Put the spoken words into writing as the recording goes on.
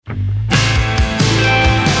Welcome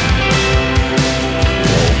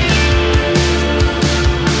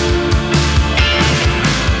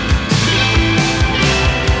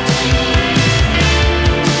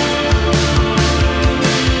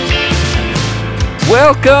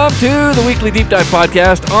to the Weekly Deep Dive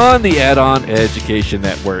Podcast on the Add-On Education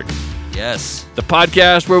Network. Yes. The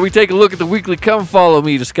podcast where we take a look at the weekly Come Follow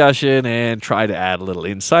Me discussion and try to add a little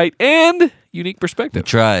insight and unique perspective.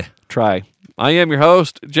 Try. I am your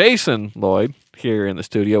host, Jason Lloyd, here in the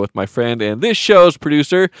studio with my friend and this show's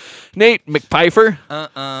producer, Nate McPfeiffer.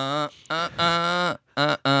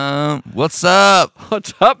 What's up?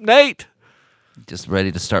 What's up, Nate? Just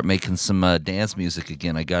ready to start making some dance music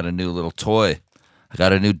again. I got a new little toy. I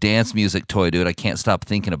got a new dance music toy, dude. I can't stop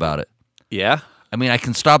thinking about it. Yeah? I mean, I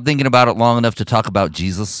can stop thinking about it long enough to talk about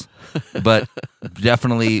Jesus, but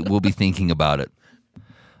definitely will be thinking about it.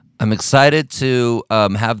 I'm excited to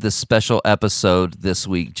have this special episode this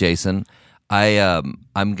week, Jason. I'm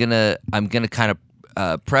gonna kind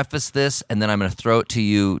of preface this, and then I'm gonna throw it to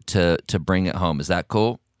you to bring it home. Is that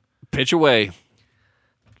cool? Pitch away.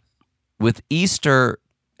 With Easter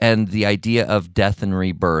and the idea of death and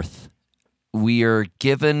rebirth, we are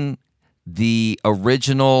given the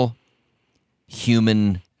original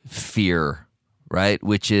human fear, right?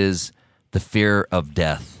 Which is the fear of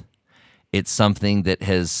death. It's something that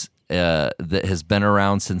has been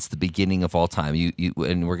around since the beginning of all time.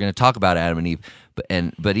 And we're going to talk about Adam and Eve,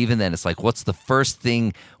 but even then, it's like, what's the first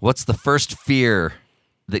thing? What's the first fear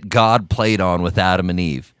that God played on with Adam and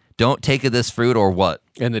Eve? Don't take of this fruit, or what?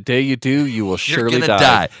 And the day you do, you will surely You're gonna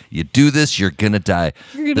die. You do this, you're gonna die.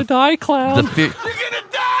 You're gonna die, clown. You're gonna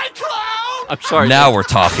die, clown. I'm sorry. Now we're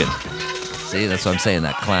talking. See, that's what I'm saying.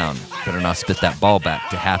 That clown better not spit that ball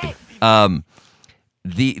back to Happy.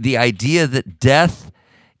 The idea that death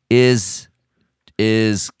is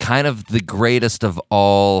kind of the greatest of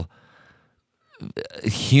all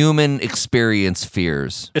human experience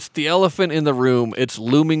fears. It's the elephant in the room. It's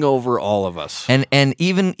looming over all of us. And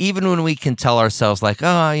even when we can tell ourselves like, oh,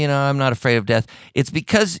 I'm not afraid of death, it's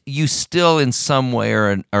because you still in some way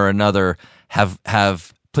or another have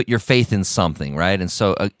put your faith in something, right? And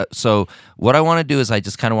so what I want to do is I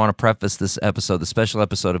just kind of want to preface this episode, the special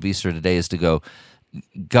episode of Easter today, is to go,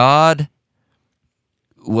 God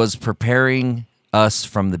was preparing us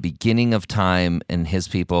from the beginning of time and his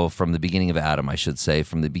people from the beginning of Adam, I should say,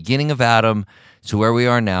 from the beginning of Adam to where we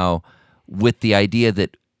are now, with the idea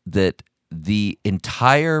that the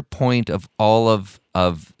entire point of all of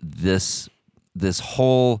this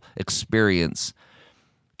whole experience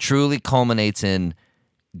truly culminates in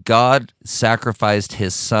God sacrificed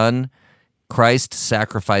his son, Christ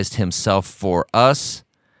sacrificed himself for us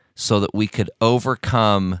so that we could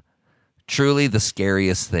overcome truly the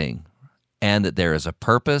scariest thing. And that there is a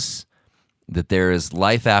purpose, that there is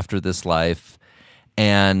life after this life,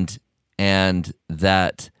 and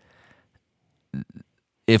that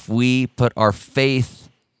if we put our faith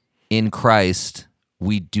in Christ,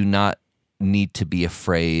 we do not need to be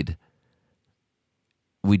afraid.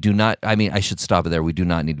 We do not. I mean, I should stop it there. We do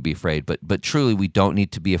not need to be afraid, but truly, we don't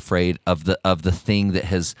need to be afraid of the thing that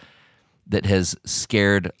has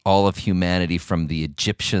scared all of humanity from the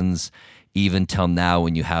Egyptians even till now,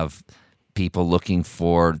 when you have people looking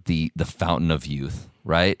for the fountain of youth,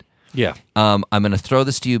 right? Yeah. I'm going to throw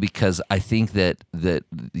this to you because I think that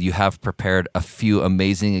you have prepared a few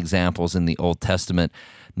amazing examples in the Old Testament,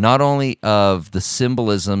 not only of the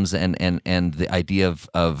symbolisms and the idea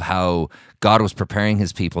of how God was preparing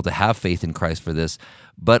his people to have faith in Christ for this,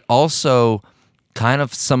 but also kind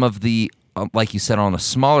of some of the, like you said, on a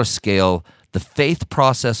smaller scale, the faith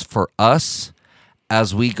process for us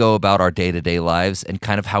as we go about our day-to-day lives, and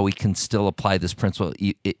kind of how we can still apply this principle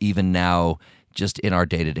even now just in our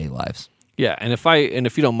day-to-day lives. Yeah, and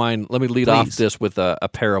if you don't mind, let me lead off this with a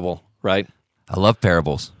parable, right? I love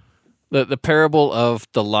parables. The parable of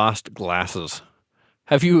the lost glasses.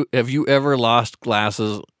 Have you ever lost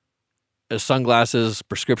glasses, sunglasses,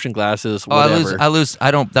 prescription glasses, whatever? I lose.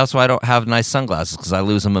 I don't. That's why I don't have nice sunglasses, because I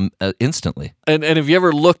lose them instantly. And have you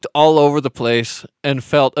ever looked all over the place and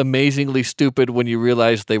felt amazingly stupid when you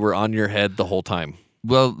realized they were on your head the whole time?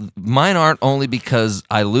 Well, mine aren't, only because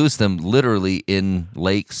I lose them literally in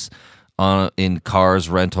lakes, in cars,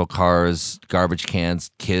 rental cars, garbage cans,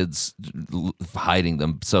 kids hiding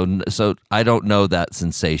them. So I don't know that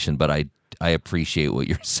sensation, but I appreciate what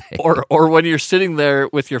you're saying. Or when you're sitting there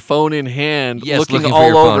with your phone in hand, yes, looking for all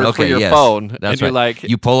your over phone. for your yes. phone, That's and you're right. like,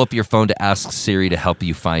 you pull up your phone to ask Siri to help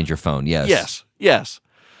you find your phone. Yes. Yes.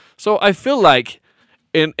 So I feel like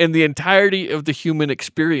in the entirety of the human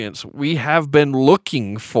experience, we have been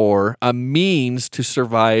looking for a means to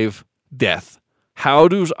survive death. How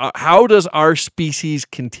does our species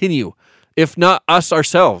continue, if not us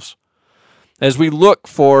ourselves? As we look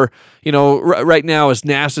for, right now, as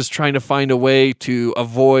NASA's trying to find a way to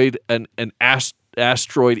avoid an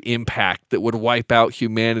asteroid impact that would wipe out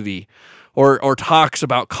humanity, or talks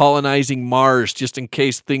about colonizing Mars just in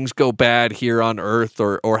case things go bad here on Earth,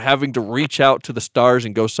 or having to reach out to the stars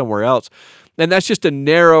and go somewhere else. And that's just a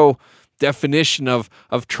narrow definition of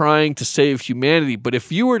trying to save humanity. But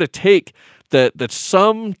if you were to take the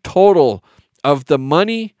sum total of the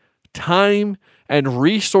money, time, and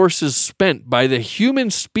resources spent by the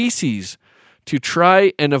human species to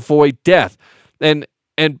try and avoid death, and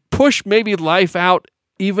push maybe life out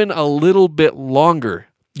even a little bit longer.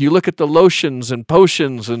 You look at the lotions and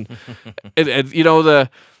potions and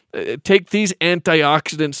take these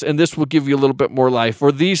antioxidants and this will give you a little bit more life,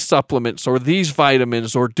 or these supplements, or these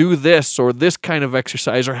vitamins, or do this, or this kind of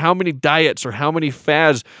exercise, or how many diets, or how many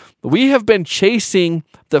fads. We have been chasing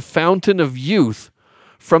the fountain of youth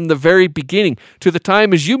from the very beginning to the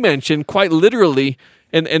time, as you mentioned, quite literally,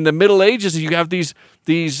 in the Middle Ages, you have these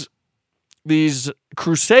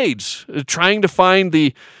crusades trying to find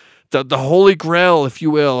the Holy Grail, if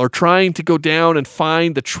you will, or trying to go down and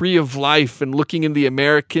find the tree of life, and looking in the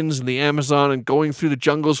Americans and the Amazon and going through the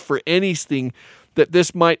jungles for anything that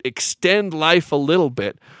this might extend life a little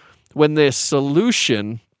bit, when the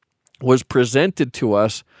solution was presented to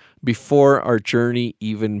us before our journey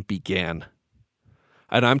even began.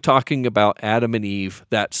 And I'm talking about Adam and Eve,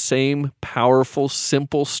 that same powerful,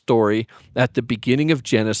 simple story at the beginning of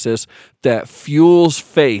Genesis that fuels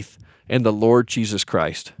faith in the Lord Jesus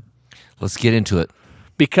Christ. Let's get into it.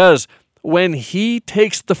 Because when he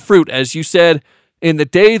takes the fruit, as you said, in the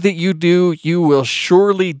day that you do, you will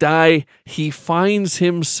surely die, he finds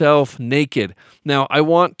himself naked. Now, I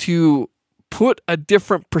want to put a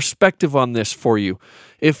different perspective on this for you.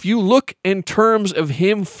 If you look in terms of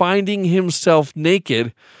him finding himself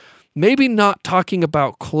naked, maybe not talking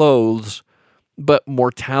about clothes, but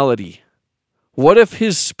mortality. What if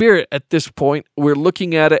his spirit at this point, we're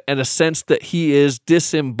looking at it in a sense that he is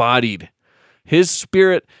disembodied. His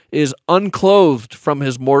spirit is unclothed from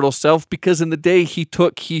his mortal self, because in the day he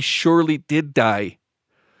took, he surely did die.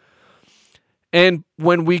 And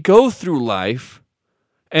when we go through life,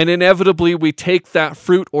 and inevitably we take that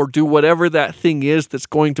fruit or do whatever that thing is that's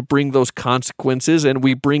going to bring those consequences, and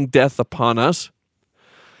we bring death upon us,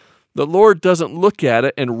 the Lord doesn't look at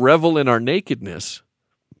it and revel in our nakedness.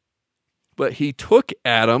 But he took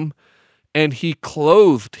Adam and he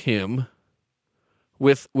clothed him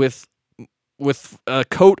with a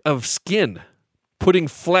coat of skin, putting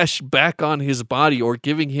flesh back on his body, or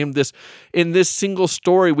giving him this. In this single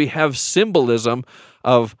story, we have symbolism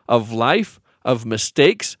of life, of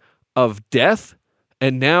mistakes, of death,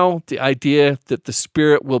 and now the idea that the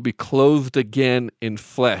spirit will be clothed again in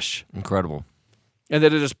flesh. Incredible. And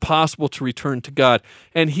that it is possible to return to God.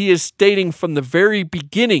 And he is stating from the very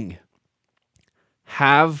beginning,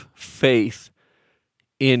 have faith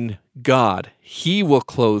in God. He will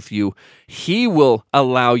clothe you. He will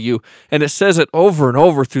allow you. And it says it over and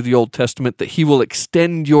over through the Old Testament that he will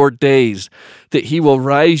extend your days, that he will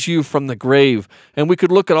rise you from the grave. And we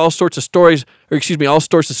could look at all sorts of stories, all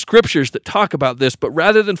sorts of scriptures that talk about this. But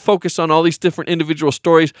rather than focus on all these different individual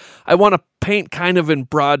stories, I want to paint kind of in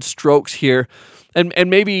broad strokes here. And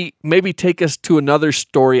maybe take us to another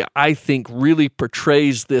story I think really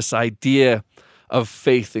portrays this idea of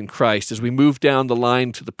faith in Christ as we move down the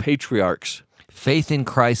line to the patriarchs. Faith in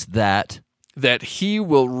Christ that he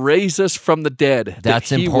will raise us from the dead. That's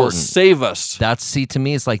that he important. Will save us. To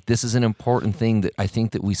me, it's like this is an important thing that I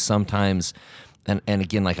think that we sometimes, and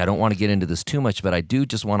again, like I don't want to get into this too much, but I do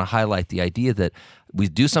just want to highlight the idea that we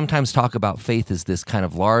do sometimes talk about faith as this kind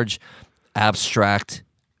of large, abstract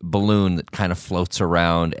balloon that kind of floats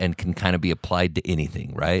around and can kind of be applied to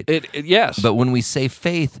anything, right? Yes. But when we say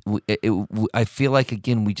faith, I feel like,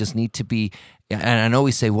 again, we just need to be, and I know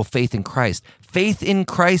we say, well, faith in Christ. Faith in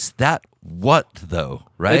Christ, that what, though,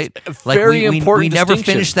 right? It's a very important we never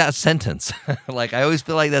distinction. finish that sentence. Like, I always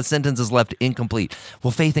feel like that sentence is left incomplete. Well,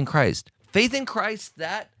 faith in Christ. Faith in Christ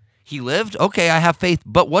that he lived? Okay, I have faith,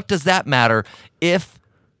 but what does that matter if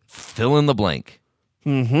fill in the blank?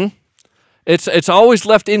 Mm-hmm. It's always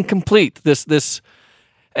left incomplete. This,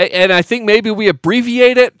 and I think maybe we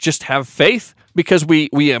abbreviate it, just have faith, because we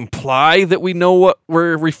imply that we know what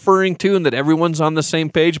we're referring to and that everyone's on the same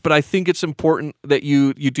page. But I think it's important that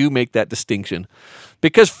you do make that distinction,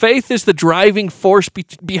 because faith is the driving force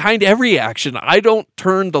behind every action. I don't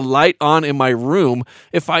turn the light on in my room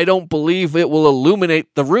if I don't believe it will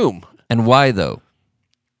illuminate the room. And why, though?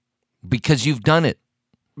 Because you've done it.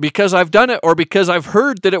 because I've done it or because I've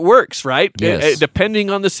heard that it works, right? Yes. Depending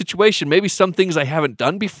on the situation. Maybe some things I haven't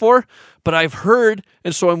done before, but I've heard,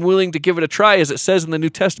 and so I'm willing to give it a try. As it says in the New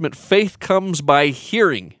Testament, faith comes by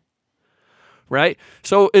hearing, right?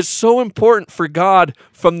 So it's so important for God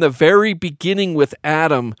from the very beginning with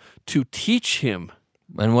Adam to teach him.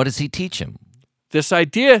 And what does he teach him? This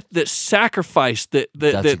idea that sacrifice,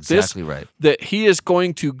 That's exactly right. that he is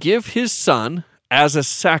going to give his son as a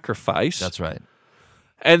sacrifice. That's right.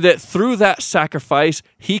 And that through that sacrifice,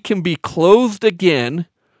 he can be clothed again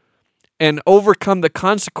and overcome the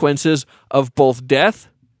consequences of both death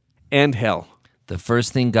and hell. The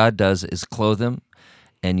first thing God does is clothe him,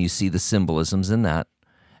 and you see the symbolisms in that.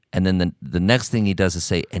 And then the next thing he does is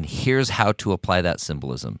say, and here's how to apply that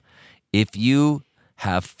symbolism. If you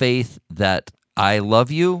have faith that I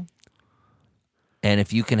love you, and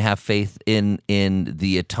if you can have faith in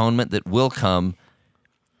the atonement that will come,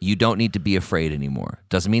 you don't need to be afraid anymore.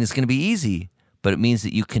 Doesn't mean it's going to be easy, but it means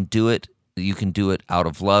that you can do it. You can do it out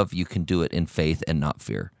of love. You can do it in faith and not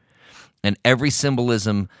fear. And every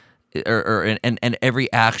symbolism, and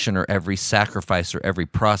every action or every sacrifice or every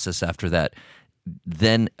process after that,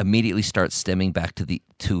 then immediately starts stemming back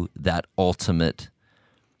to that ultimate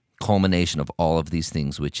culmination of all of these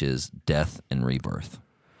things, which is death and rebirth.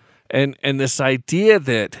 And this idea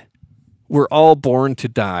that we're all born to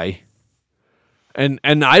die. And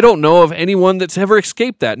I don't know of anyone that's ever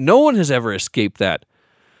escaped that. No one has ever escaped that.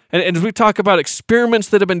 And as we talk about experiments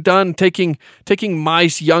that have been done, taking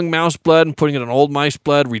mice, young mouse blood, and putting it in old mice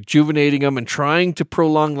blood, rejuvenating them, and trying to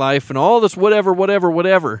prolong life, and all this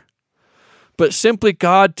whatever. But simply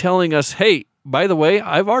God telling us, hey, by the way,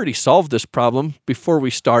 I've already solved this problem before we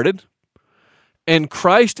started, and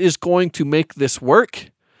Christ is going to make this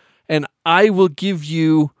work, and I will give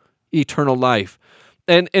you eternal life.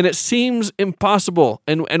 And it seems impossible,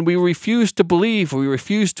 and we refuse to believe, or we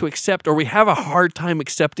refuse to accept, or we have a hard time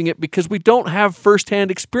accepting it because we don't have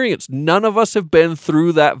firsthand experience. None of us have been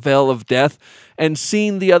through that veil of death and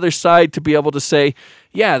seen the other side to be able to say,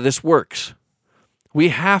 yeah, this works. We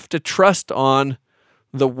have to trust on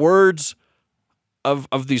the words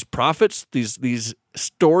of these prophets, these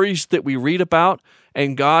stories that we read about,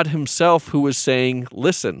 and God himself who is saying,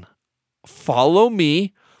 listen, follow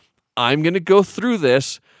me. I'm going to go through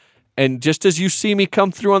this, and just as you see me come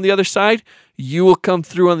through on the other side, you will come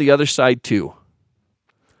through on the other side too.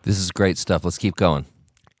 This is great stuff. Let's keep going.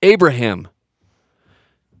 Abraham.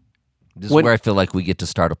 This is where I feel like we get to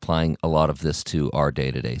start applying a lot of this to our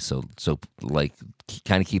day-to-day. So like,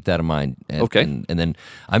 kind of keep that in mind. And, okay. And then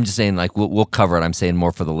I'm just saying, like, we'll cover it. I'm saying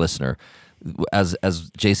more for the listener. As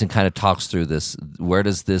Jason kind of talks through this, where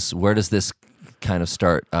does this kind of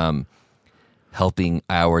start helping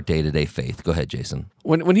our day-to-day faith? Go ahead, Jason.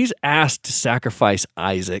 When he's asked to sacrifice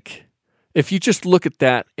Isaac, if you just look at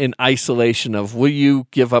that in isolation of, will you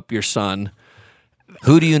give up your son?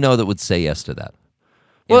 Who do you know that would say yes to that?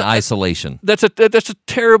 In isolation. That's a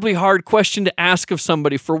terribly hard question to ask of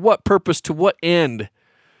somebody. For what purpose? To what end?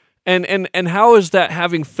 And how is that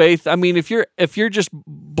having faith? I mean, if you're just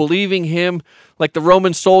believing him, like the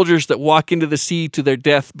Roman soldiers that walk into the sea to their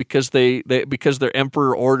death because because their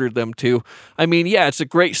emperor ordered them to. I mean, yeah, it's a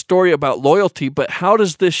great story about loyalty, but how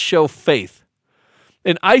does this show faith?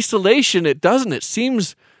 In isolation, it doesn't. It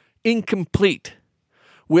seems incomplete.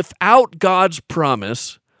 Without God's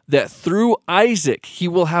promise that through Isaac he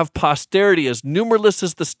will have posterity as numerous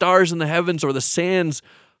as the stars in the heavens or the sands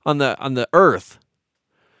on the earth,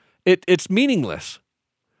 it's meaningless.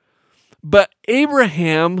 But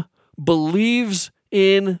Abraham believes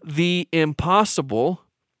in the impossible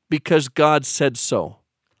because God said so.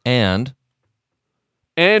 And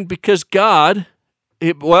because God,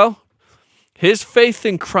 his faith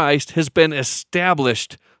in Christ has been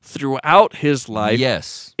established throughout his life.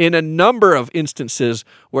 Yes. In a number of instances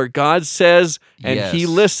where God says and he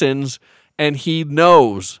listens and he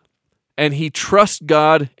knows and he trusts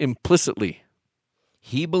God implicitly.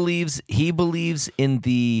 He believes in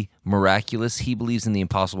the miraculous. He believes in the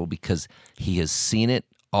impossible because he has seen it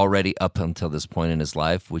already up until this point in his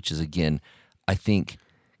life, which is, again, I think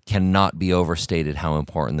cannot be overstated how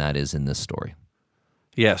important that is in this story.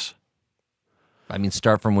 Yes. I mean,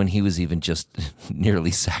 start from when he was even just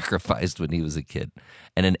nearly sacrificed when he was a kid.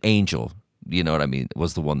 And an angel, you know what I mean,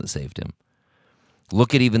 was the one that saved him.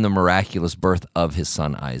 Look at even the miraculous birth of his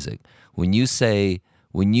son Isaac. When you say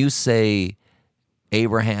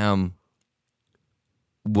Abraham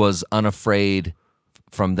was unafraid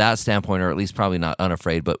from that standpoint, or at least probably not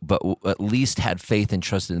unafraid, but at least had faith and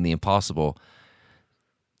trusted in the impossible,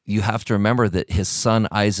 you have to remember that his son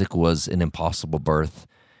Isaac was an impossible birth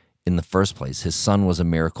in the first place. His son was a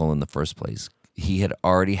miracle in the first place. he had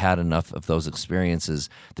already had enough of those experiences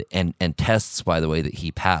and tests, by the way, that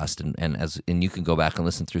he passed. And you can go back and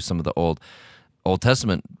listen through some of the Old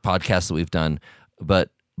Testament podcasts that we've done, but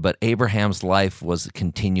Abraham's life was a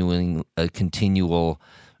continual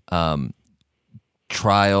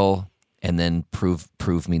trial, and then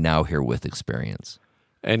prove me now herewith experience.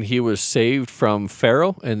 And he was saved from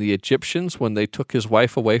Pharaoh and the Egyptians when they took his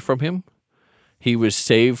wife away from him. He was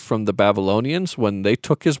saved from the Babylonians when they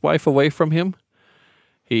took his wife away from him.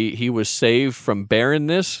 He was saved from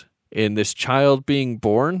barrenness in this child being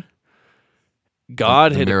born.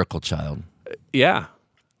 God the miracle child. Yeah.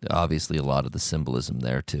 Obviously, a lot of the symbolism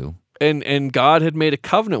there too. And God had made a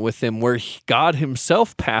covenant with him where God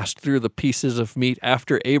himself passed through the pieces of meat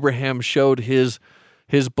after Abraham showed his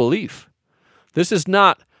belief. This is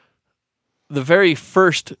not the very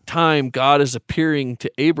first time God is appearing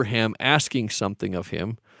to Abraham asking something of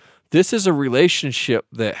him. This is a relationship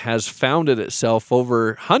that has founded itself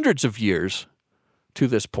over hundreds of years to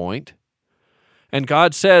this point. And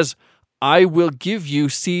God says, I will give you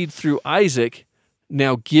seed through Isaac.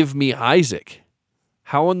 Now give me Isaac.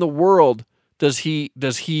 How in the world does he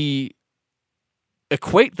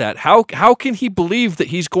equate that? How can he believe that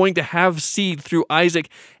he's going to have seed through Isaac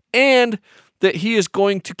and that he is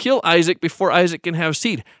going to kill Isaac before Isaac can have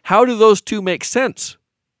seed? How do those two make sense?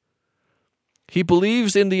 He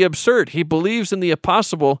believes in the absurd. He believes in the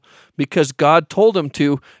impossible because God told him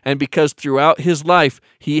to, and because throughout his life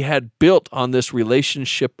he had built on this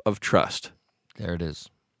relationship of trust. There it is.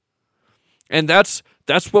 And that's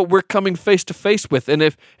what we're coming face to face with. And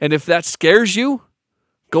if that scares you,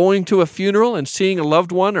 going to a funeral and seeing a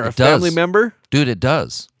loved one or a family member, dude, it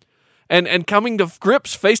does. And coming to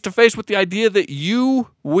grips face to face with the idea that you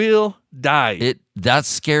will die. That's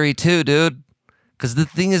scary too, dude. Because the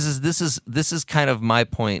thing is this is kind of my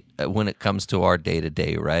point when it comes to our day to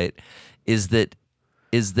day, right? Is that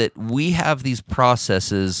we have these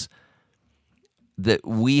processes that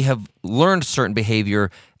we have learned certain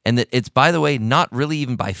behavior. And that it's, by the way, not really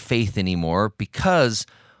even by faith anymore, because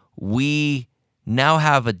we now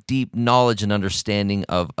have a deep knowledge and understanding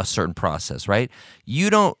of a certain process, right? You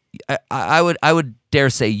don't, I would dare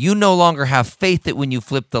say, you no longer have faith that when you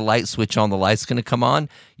flip the light switch on, the light's going to come on.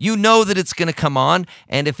 You know that it's going to come on.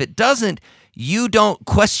 And if it doesn't, you don't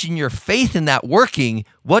question your faith in that working.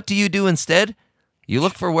 What do you do instead? You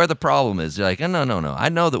look for where the problem is. You're like, oh, no. I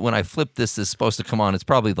know that when I flip this is supposed to come on. It's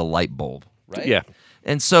probably the light bulb, right? Yeah.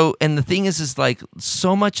 And the thing is like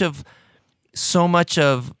so much of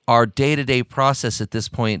our day-to-day process at this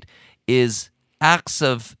point is acts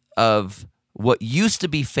of what used to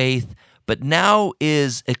be faith, but now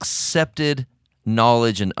is accepted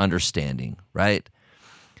knowledge and understanding, right?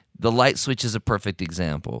 The light switch is a perfect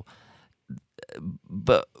example.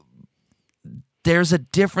 But there's a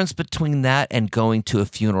difference between that and going to a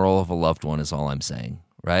funeral of a loved one is all I'm saying,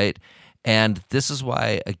 right? And this is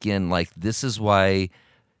why, again,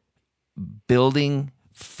 building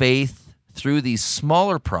faith through these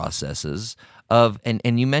smaller processes of,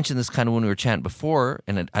 and you mentioned this kind of when we were chatting before,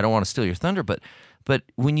 and I don't want to steal your thunder, but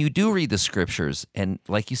when you do read the scriptures, and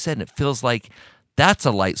like you said, and it feels like that's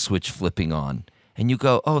a light switch flipping on, and you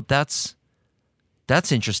go, oh, that's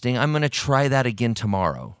interesting. I'm going to try that again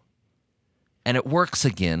tomorrow. And it works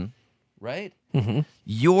again, right? Mm-hmm.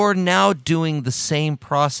 You're now doing the same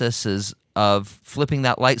processes of flipping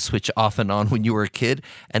that light switch off and on when you were a kid,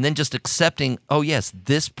 and then just accepting, oh yes,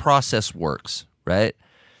 this process works, right?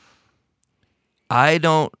 I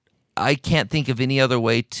can't think of any other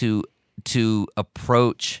way to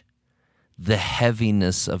approach the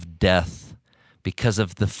heaviness of death because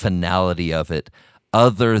of the finality of it,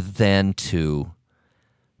 other than to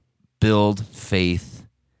build faith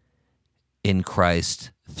in Christ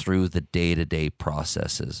through the day-to-day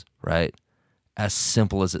processes, right? As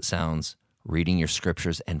simple as it sounds, reading your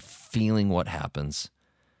scriptures and feeling what happens.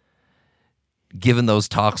 Giving those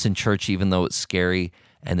talks in church, even though it's scary,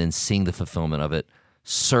 and then seeing the fulfillment of it.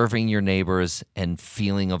 Serving your neighbors and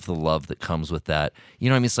feeling of the love that comes with that. You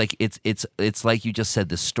know what I mean? It's like you just said,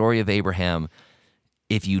 the story of Abraham.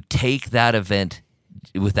 If you take that event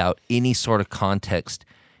without any sort of context,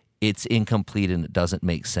 it's incomplete and it doesn't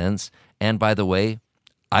make sense. And by the way,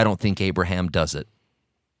 I don't think Abraham does it.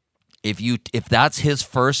 If that's his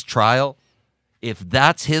first trial, if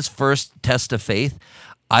that's his first test of faith,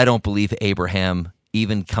 I don't believe Abraham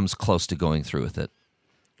even comes close to going through with it.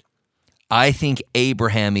 I think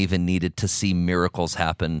Abraham even needed to see miracles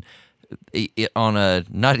happen on a,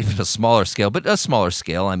 not even a smaller scale, but a smaller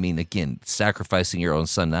scale. I mean, again, sacrificing your own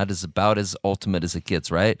son, that is about as ultimate as it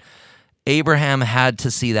gets, right? Abraham had to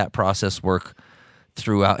see that process work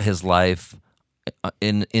throughout his life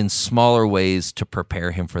in smaller ways to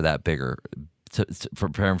prepare him for that bigger to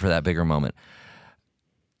prepare him for that bigger moment.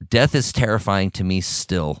 Death is terrifying to me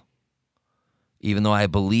still. Even though I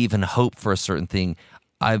believe and hope for a certain thing,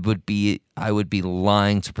 I would be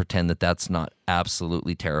lying to pretend that that's not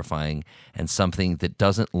absolutely terrifying and something that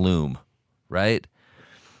doesn't loom, right?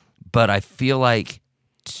 But I feel like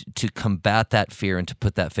to combat that fear and to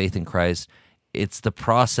put that faith in Christ, it's the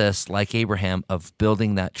process, like Abraham, of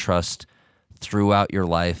building that trust throughout your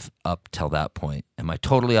life up till that point. Am I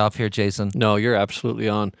totally off here, Jason? No, you're absolutely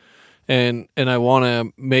on. And I want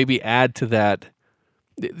to maybe add to that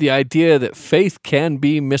the idea that faith can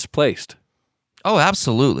be misplaced. Oh,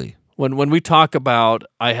 absolutely. When we talk about,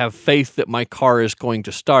 I have faith that my car is going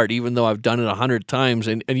to start, even though I've done it 100 times,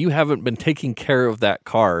 and you haven't been taking care of that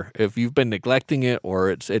car, if you've been neglecting it or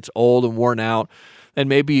it's old and worn out, then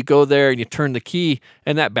maybe you go there and you turn the key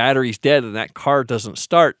and that battery's dead and that car doesn't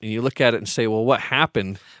start, and you look at it and say, well, what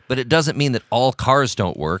happened? But it doesn't mean that all cars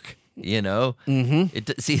don't work. You know,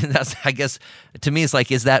 See, that's, I guess, to me, it's like,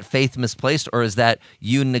 is that faith misplaced, or is that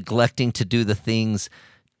you neglecting to do the things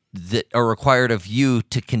that are required of you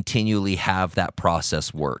to continually have that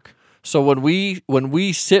process work? So when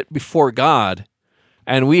we sit before God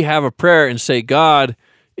and we have a prayer and say, God,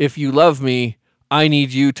 if you love me, I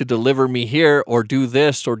need you to deliver me here or do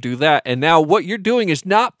this or do that. And now what you're doing is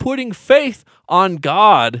not putting faith on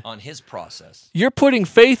God. On his process. You're putting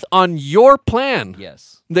faith on your plan.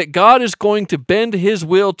 Yes. That God is going to bend his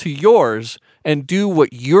will to yours and do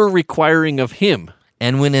what you're requiring of him.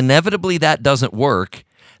 And when inevitably that doesn't work,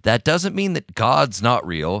 that doesn't mean that God's not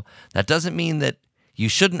real. That doesn't mean that you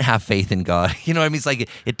shouldn't have faith in God. You know what I mean? It's like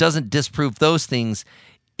it doesn't disprove those things.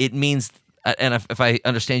 It means, and if I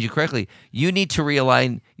understand you correctly, you need to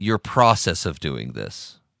realign your process of doing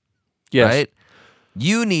this. Yes. Right?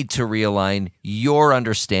 You need to realign your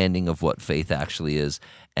understanding of what faith actually is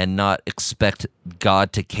and not expect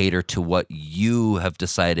God to cater to what you have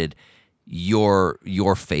decided your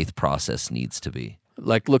faith process needs to be.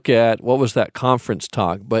 Like, look at, what was that conference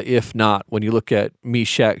talk? But if not, when you look at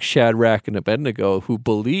Meshach, Shadrach, and Abednego, who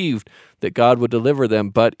believed that God would deliver them,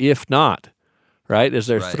 but if not, right, as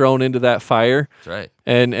they're Right. thrown into that fire. That's right.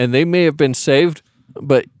 And they may have been saved,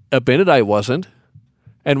 but Abinadi wasn't.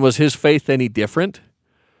 And was his faith any different?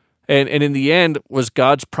 And in the end, was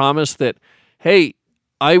God's promise that, hey,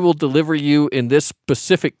 I will deliver you in this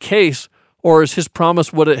specific case, or is his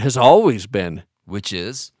promise what it has always been? Which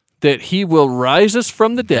is? That he will rise us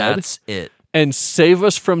from the dead. That's it. And save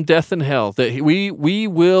us from death and hell. That we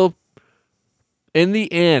will, in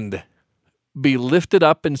the end, be lifted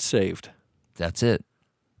up and saved. That's it.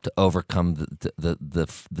 To overcome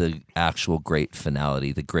the actual great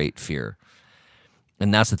finality, the great fear.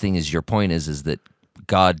 And that's the thing, is your point is that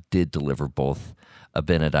God did deliver both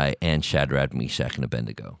Abinadi and Shadrach, Meshach, and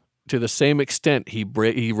Abednego. To the same extent, he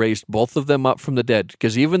raised both of them up from the dead.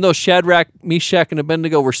 Because even though Shadrach, Meshach, and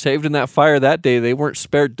Abednego were saved in that fire that day, they weren't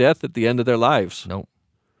spared death at the end of their lives. Nope.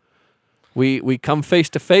 We come face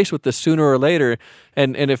to face with this sooner or later,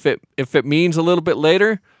 and if it means a little bit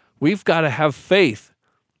later, we've got to have faith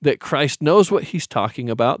that Christ knows what he's talking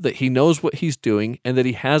about, that he knows what he's doing, and that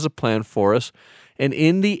he has a plan for us. And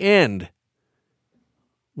in the end,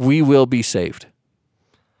 we will be saved.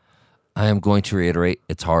 I am going to reiterate,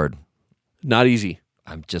 it's hard. Not easy.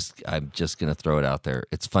 I'm just going to throw it out there.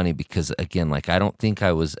 It's funny because, again, like, I don't think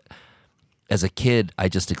I was, as a kid, I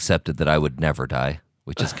just accepted that I would never die,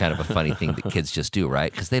 which is kind of a funny thing that kids just do,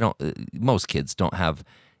 right? Because most kids don't have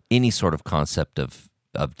any sort of concept of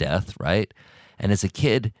death, right? And as a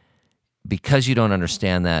kid, because you don't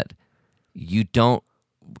understand that,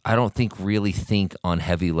 I don't think really think on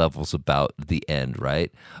heavy levels about the end,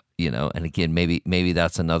 right? You know, and again, maybe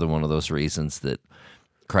that's another one of those reasons that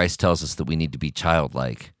Christ tells us that we need to be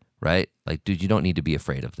childlike, right? Like, dude, you don't need to be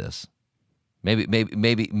afraid of this.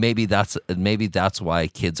 Maybe that's why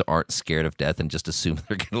kids aren't scared of death and just assume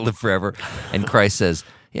they're going to live forever. And Christ says,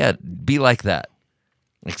 yeah, be like that.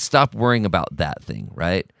 Like, stop worrying about that thing,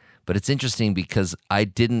 right? But it's interesting because I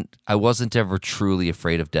wasn't ever truly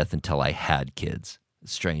afraid of death until I had kids,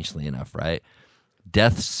 strangely enough, right?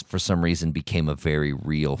 Death, for some reason, became a very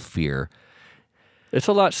real fear. It's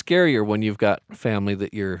a lot scarier when you've got family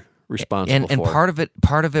that you're responsible for. And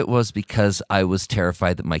part of it was because I was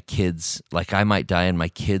terrified that my kids, like, I might die and my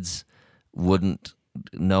kids wouldn't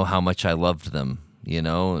know how much I loved them, you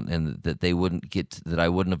know, and that they wouldn't that I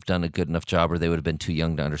wouldn't have done a good enough job, or they would have been too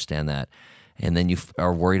young to understand that. And then you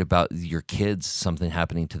are worried about your kids, something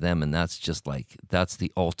happening to them, and that's just like, that's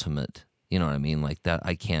the ultimate. You know what I mean? Like, that,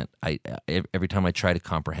 every time I try to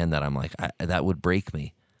comprehend that, I'm like, that would break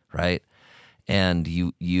me, right? And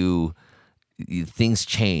things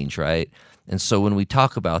change, right? And so when we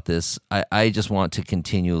talk about this, I just want to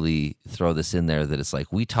continually throw this in there that it's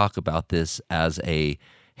like we talk about this as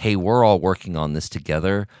hey, we're all working on this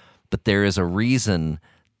together, but there is a reason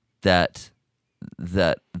that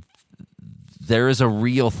there is a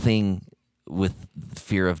real thing with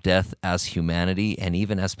fear of death as humanity, and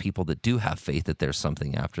even as people that do have faith that there's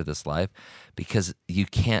something after this life, because you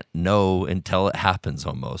can't know until it happens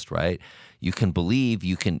almost, right? You can believe,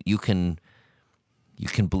 you can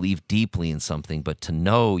believe deeply in something, but to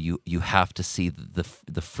know, you have to see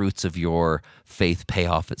the fruits of your faith pay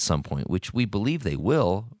off at some point, which we believe they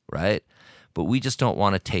will, right? But we just don't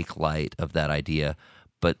want to take light of that idea.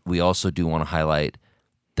 But we also do want to highlight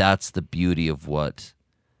that's the beauty of what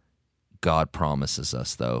God promises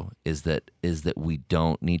us, though, is that we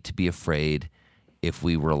don't need to be afraid if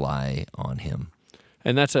we rely on Him.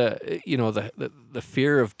 And that's the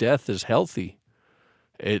fear of death is healthy.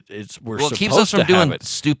 It keeps us from doing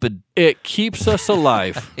stupid. It keeps us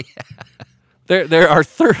alive. Yeah. There are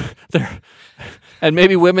and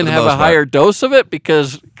maybe women have a higher dose of it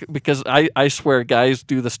because I swear guys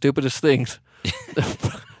do the stupidest things.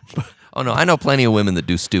 Oh no, I know plenty of women that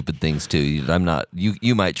do stupid things too. I'm not.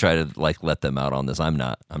 You might try to let them out on this. I'm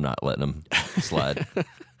not letting them slide.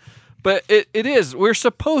 But it is. We're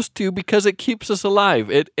supposed to, because it keeps us alive.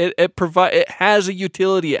 It has a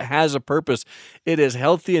utility. It has a purpose. It is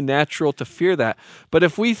healthy and natural to fear that. But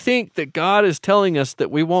if we think that God is telling us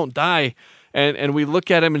that we won't die, and we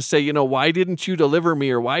look at Him and say, why didn't you deliver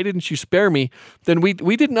me, or why didn't you spare me? Then we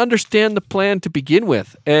didn't understand the plan to begin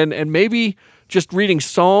with. And maybe just reading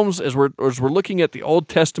Psalms as we're looking at the Old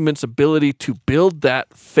Testament's ability to build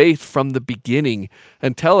that faith from the beginning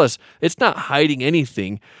and tell us it's not hiding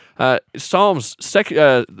anything. Psalm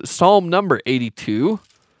number 82,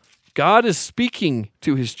 God is speaking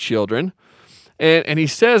to His children, and He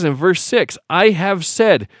says in verse 6, I have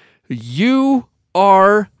said, you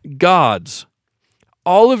are gods,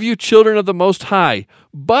 all of you children of the Most High,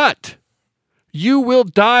 but you will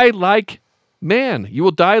die like man. You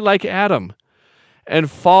will die like Adam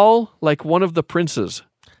and fall like one of the princes.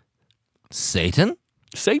 Satan.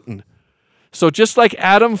 So just like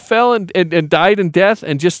Adam fell and died in death,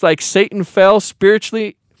 and just like Satan fell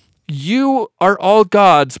spiritually, you are all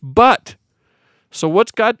gods. But so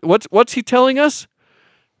what's He telling us?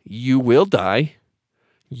 You will die.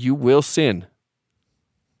 You will sin.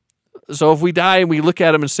 So if we die and we look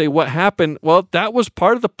at Him and say, what happened? Well, that was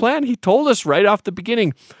part of the plan. He told us right off the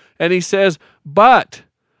beginning. And He says, but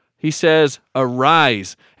He says,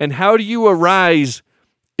 arise. And how do you arise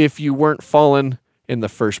if you weren't fallen in the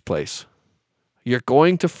first place? You're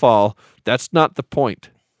going to fall. That's not the point.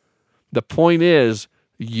 The point is,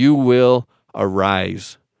 you will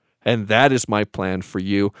arise. And that is my plan for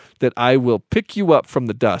you, that I will pick you up from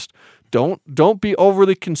the dust. Don't be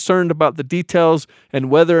overly concerned about the details and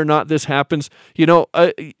whether or not this happens.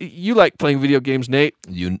 You like playing video games, Nate.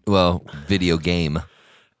 Video game.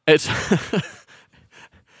 It's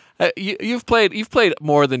you've played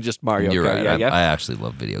more than just Mario Kart. You're right. Yeah. I actually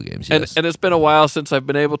love video games. Yes. And it's been a while since I've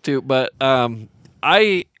been able to, but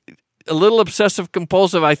a little obsessive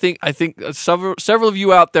compulsive. I think several of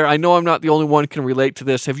you out there, I know I'm not the only one, can relate to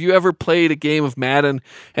this. Have you ever played a game of Madden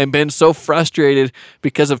and been so frustrated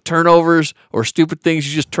because of turnovers or stupid things,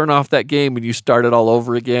 you just turn off that game and you start it all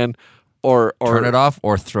over again? Or turn it off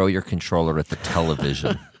or throw your controller at the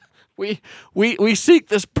television. We seek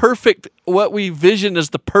this perfect, what we vision as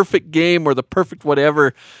the perfect game or the perfect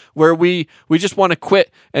whatever, where we just want to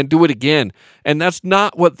quit and do it again. And that's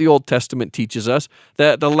not what the Old Testament teaches us.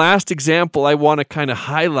 The last example I want to kind of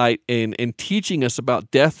highlight in teaching us about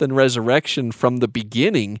death and resurrection from the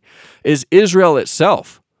beginning is Israel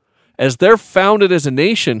itself. As they're founded as a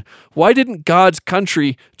nation, why didn't God's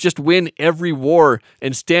country just win every war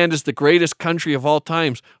and stand as the greatest country of all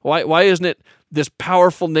times? Why isn't it this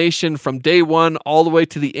powerful nation from day one all the way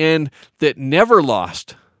to the end that never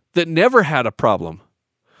lost, that never had a problem?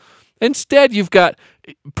 Instead, you've got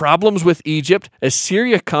problems with Egypt.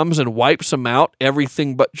 Assyria comes and wipes them out,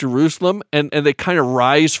 everything but Jerusalem, and they kind of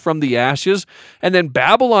rise from the ashes. And then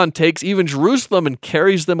Babylon takes even Jerusalem and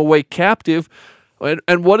carries them away captive.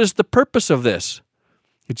 And what is the purpose of this?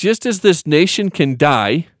 Just as this nation can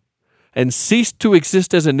die and cease to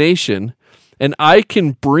exist as a nation, and I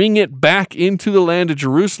can bring it back into the land of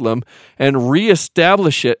Jerusalem and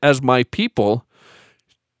reestablish it as my people,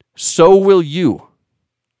 so will you.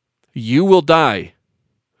 You will die.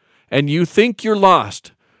 And you think you're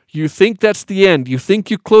lost. You think that's the end. You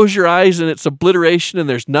think you close your eyes and it's obliteration and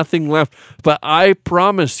there's nothing left. But I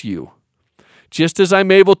promise you, just as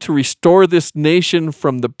I'm able to restore this nation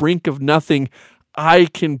from the brink of nothing, I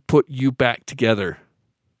can put you back together.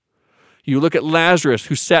 You look at Lazarus,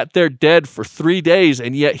 who sat there dead for 3 days,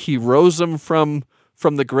 and yet he rose him from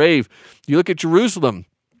the grave. You look at Jerusalem.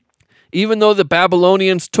 Even though the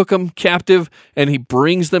Babylonians took him captive and he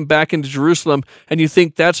brings them back into Jerusalem, and you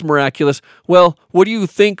think that's miraculous, well, what do you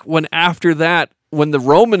think when after that, when the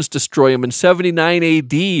Romans destroy them in 79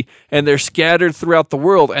 AD and they're scattered throughout the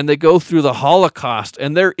world and they go through the Holocaust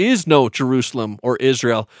and there is no Jerusalem or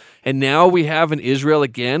Israel, and now we have an Israel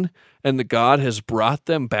again and the God has brought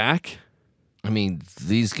them back? I mean,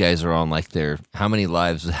 these guys are on like how many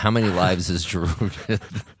lives is Jerusalem?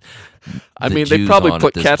 I mean, they probably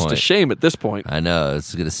put cats to shame at this point. I know. I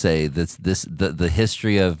was going to say the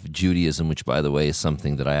history of Judaism, which by the way is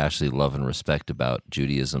something that I actually love and respect about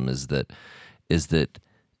Judaism, is that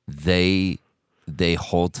they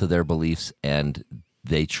hold to their beliefs and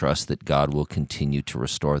they trust that God will continue to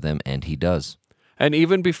restore them, and He does. And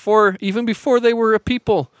even before they were a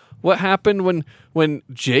people, what happened when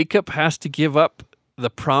Jacob has to give up the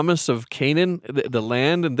promise of Canaan, the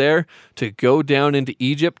land, and there to go down into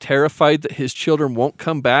Egypt, terrified that his children won't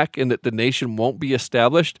come back and that the nation won't be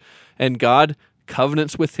established, and God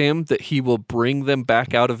covenants with him that He will bring them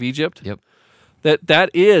back out of Egypt? Yep. That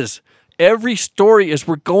is every story as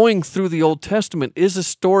we're going through the Old Testament is a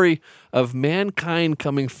story of mankind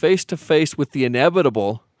coming face to face with the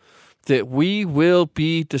inevitable, that we will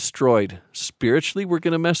be destroyed. Spiritually, we're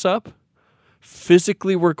going to mess up.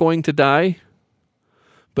 Physically, we're going to die.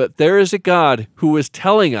 But there is a God who is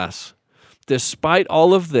telling us, despite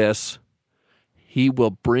all of this, He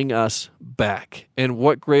will bring us back. And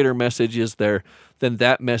what greater message is there than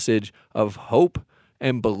that message of hope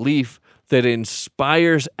and belief that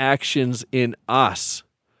inspires actions in us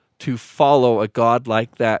to follow a God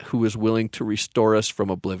like that who is willing to restore us from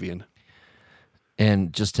oblivion?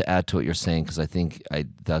 And just to add to what you're saying, because I think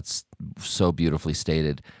that's so beautifully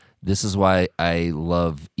stated, this is why I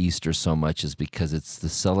love Easter so much, is because it's the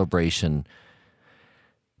celebration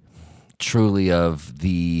truly of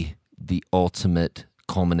the ultimate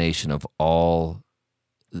culmination of all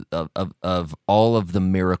of the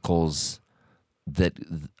miracles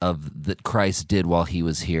that Christ did while He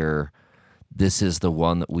was here. This is the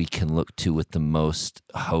one that we can look to with the most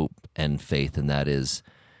hope and faith, and that is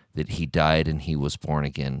that He died and He was born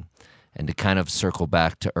again. And to kind of circle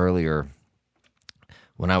back to earlier,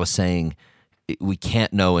 when I was saying we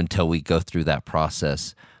can't know until we go through that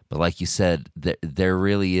process, but like you said, there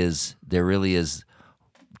really is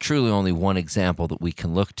truly only one example that we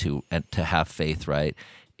can look to and to have faith, right?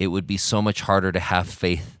 It would be so much harder to have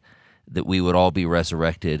faith that we would all be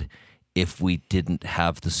resurrected if we didn't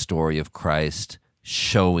have the story of Christ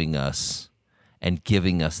showing us and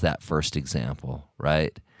giving us that first example,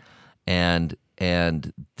 right? And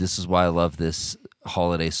this is why I love this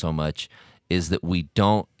holiday so much, is that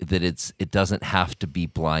it doesn't have to be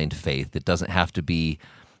blind faith. It doesn't have to be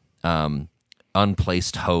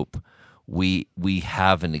unplaced hope. We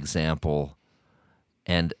have an example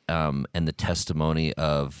and the testimony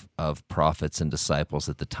of prophets and disciples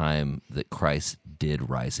at the time that Christ did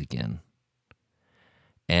rise again,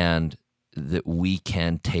 and that we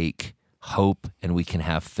can take hope and we can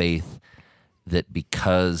have faith that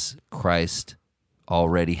because Christ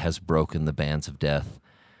already has broken the bands of death,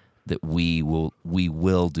 that we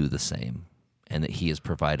will do the same, and that He has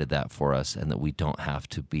provided that for us, and that we don't have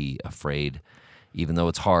to be afraid, even though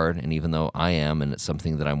it's hard, and even though I am, and it's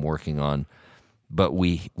something that I'm working on, but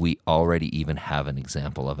we already even have an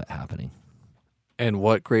example of it happening. And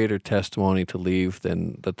what greater testimony to leave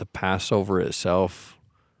than that the Passover itself,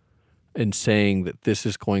 in saying that this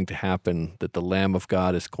is going to happen, that the Lamb of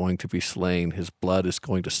God is going to be slain, His blood is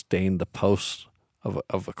going to stain the posts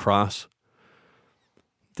of a cross,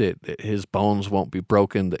 that His bones won't be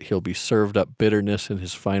broken, that He'll be served up bitterness in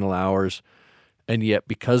His final hours, and yet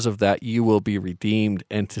because of that you will be redeemed.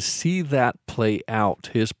 And to see that play out,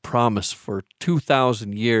 His promise for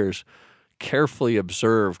 2,000 years, carefully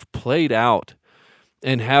observed, played out,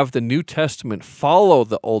 and have the New Testament follow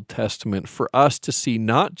the Old Testament, for us to see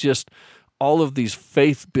not just all of these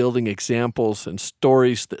faith-building examples and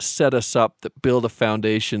stories that set us up, that build a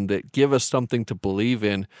foundation, that give us something to believe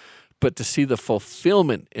in, but to see the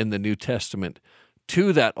fulfillment in the New Testament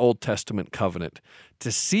to that Old Testament covenant,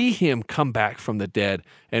 to see Him come back from the dead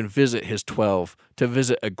and visit His 12, to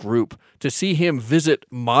visit a group, to see Him visit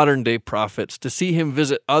modern-day prophets, to see Him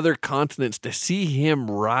visit other continents, to see Him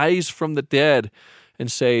rise from the dead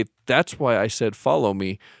and say, that's why I said follow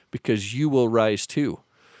me, because you will rise too.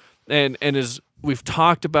 And as we've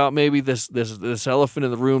talked about maybe this elephant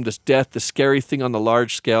in the room, this death, the scary thing on the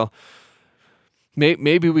large scale,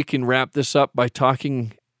 maybe we can wrap this up by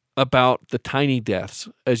talking about the tiny deaths.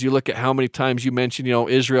 As you look at how many times you mentioned,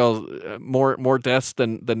 Israel, more deaths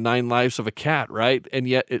than 9 lives of a cat, right? And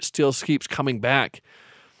yet it still keeps coming back.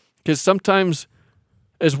 Because sometimes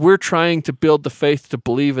as we're trying to build the faith to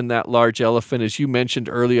believe in that large elephant, as you mentioned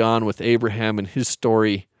early on with Abraham and his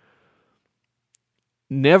story,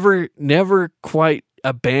 never quite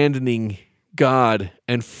abandoning God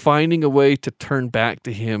and finding a way to turn back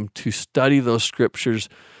to him, to study those scriptures,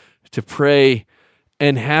 to pray,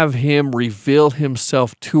 and have him reveal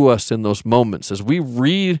himself to us in those moments. As we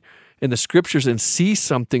read in the scriptures and see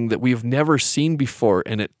something that we've never seen before,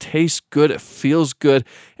 and it tastes good, it feels good,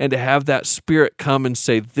 and to have that Spirit come and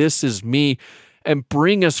say, this is me, and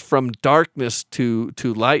bring us from darkness to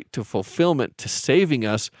light, to fulfillment, to saving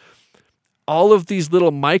us, all of these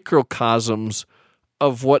little microcosms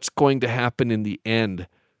of what's going to happen in the end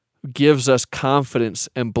gives us confidence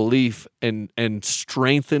and belief and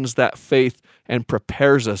strengthens that faith and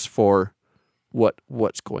prepares us for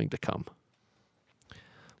what's going to come.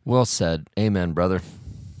 Well said. Amen, brother.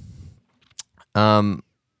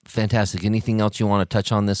 Fantastic. Anything else you want to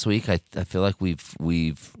touch on this week? I feel like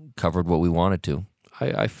we've covered what we wanted to.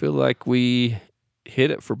 I feel like we hit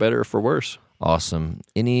it for better or for worse. Awesome.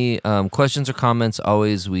 Any questions or comments?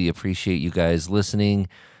 Always, we appreciate you guys listening.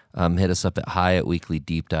 Hit us up at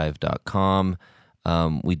hi@weeklydeepdive.com.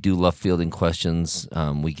 We do love fielding questions.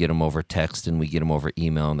 We get them over text and we get them over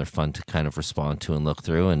email, and they're fun to kind of respond to and look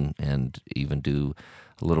through and even do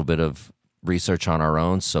a little bit of research on our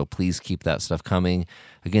own. So please keep that stuff coming.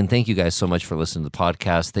 Again, thank you guys so much for listening to the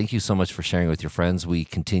podcast. Thank you so much for sharing with your friends. We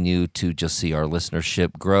continue to just see our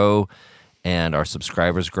listenership grow and our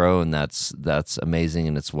subscribers grow, and that's amazing.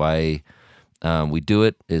 And it's why we do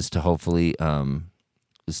it, is to hopefully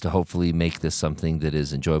make this something that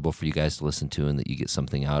is enjoyable for you guys to listen to and that you get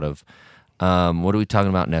something out of. What are we talking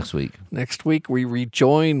about next week? Next week, we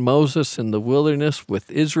rejoin Moses in the wilderness with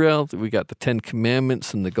Israel. We got the 10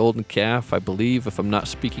 Commandments and the golden calf, I believe, if I'm not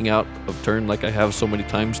speaking out of turn like I have so many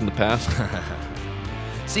times in the past.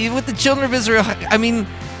 See, with the children of Israel, I mean,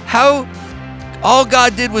 how all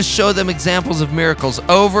God did was show them examples of miracles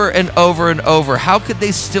over and over and over. How could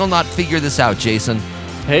they still not figure this out, Jason?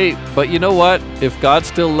 Hey, but you know what? If God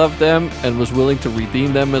still loved them and was willing to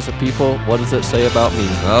redeem them as a people, what does it say about me?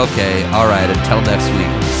 Okay, all right, until next week.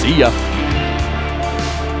 See ya.